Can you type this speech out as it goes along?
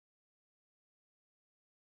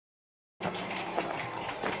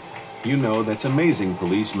You know, that's amazing,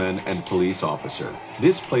 policeman and police officer.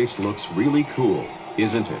 This place looks really cool,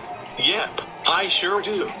 isn't it? Yep, I sure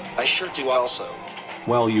do. I sure do also.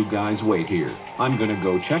 Well, you guys wait here. I'm gonna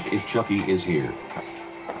go check if Chucky is here.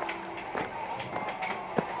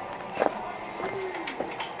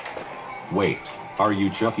 Wait, are you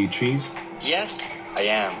Chuck E. Cheese? Yes, I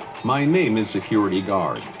am. My name is Security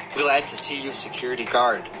Guard. Glad to see you, security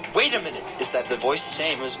guard. Wait a minute, is that the voice the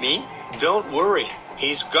same as me? Don't worry,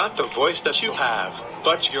 he's got the voice that you have,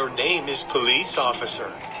 but your name is police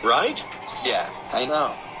officer, right? Yeah, I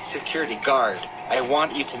know. Security guard, I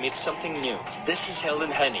want you to meet something new. This is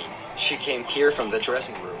Helen Henny. She came here from the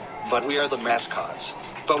dressing room, but we are the mascots.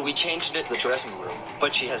 But we changed it the dressing room,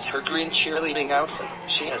 but she has her green cheerleading outfit.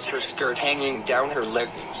 She has her skirt hanging down her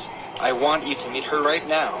leggings. I want you to meet her right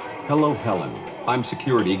now. Hello, Helen. I'm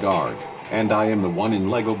Security Guard, and I am the one in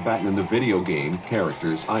Lego Batman the video game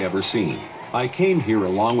characters I ever seen. I came here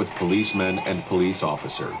along with policeman and police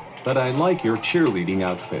officer, but I like your cheerleading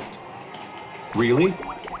outfit. Really?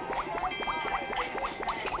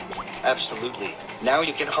 Absolutely. Now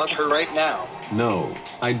you can hug her right now. No,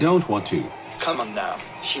 I don't want to. Come on now.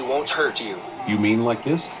 She won't hurt you. You mean like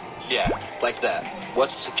this? Yeah, like that.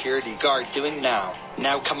 What's security guard doing now?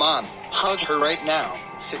 Now come on. Hug her right now.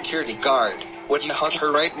 Security guard. Would you hug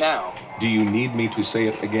her right now? Do you need me to say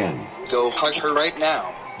it again? Go hug her right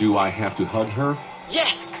now. Do I have to hug her?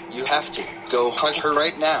 Yes, you have to. Go hug her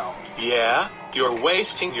right now. Yeah, you're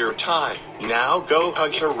wasting your time. Now go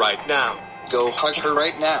hug her right now. Go hug her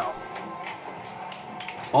right now.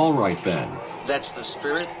 All right then. That's the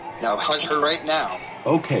spirit. Now hug her right now.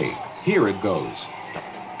 Okay, here it goes.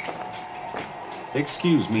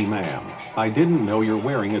 Excuse me, ma'am. I didn't know you're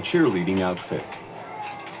wearing a cheerleading outfit.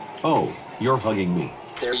 Oh, you're hugging me.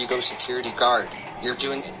 There you go, security guard. You're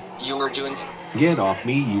doing it. You are doing it. Get off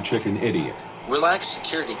me, you chicken idiot. Relax,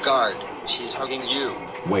 security guard. She's hugging you.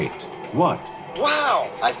 Wait, what? Wow!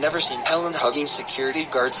 I've never seen Helen hugging security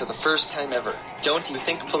guard for the first time ever. Don't you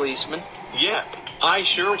think, policeman? Yep, I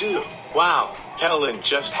sure do. Wow, Helen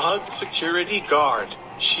just hugged security guard.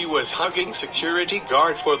 She was hugging security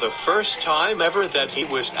guard for the first time ever that he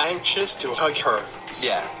was anxious to hug her.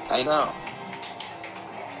 Yeah, I know.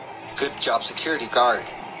 Good job, security guard.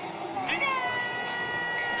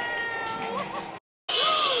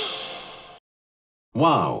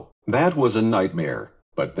 Wow, that was a nightmare,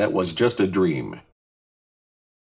 but that was just a dream.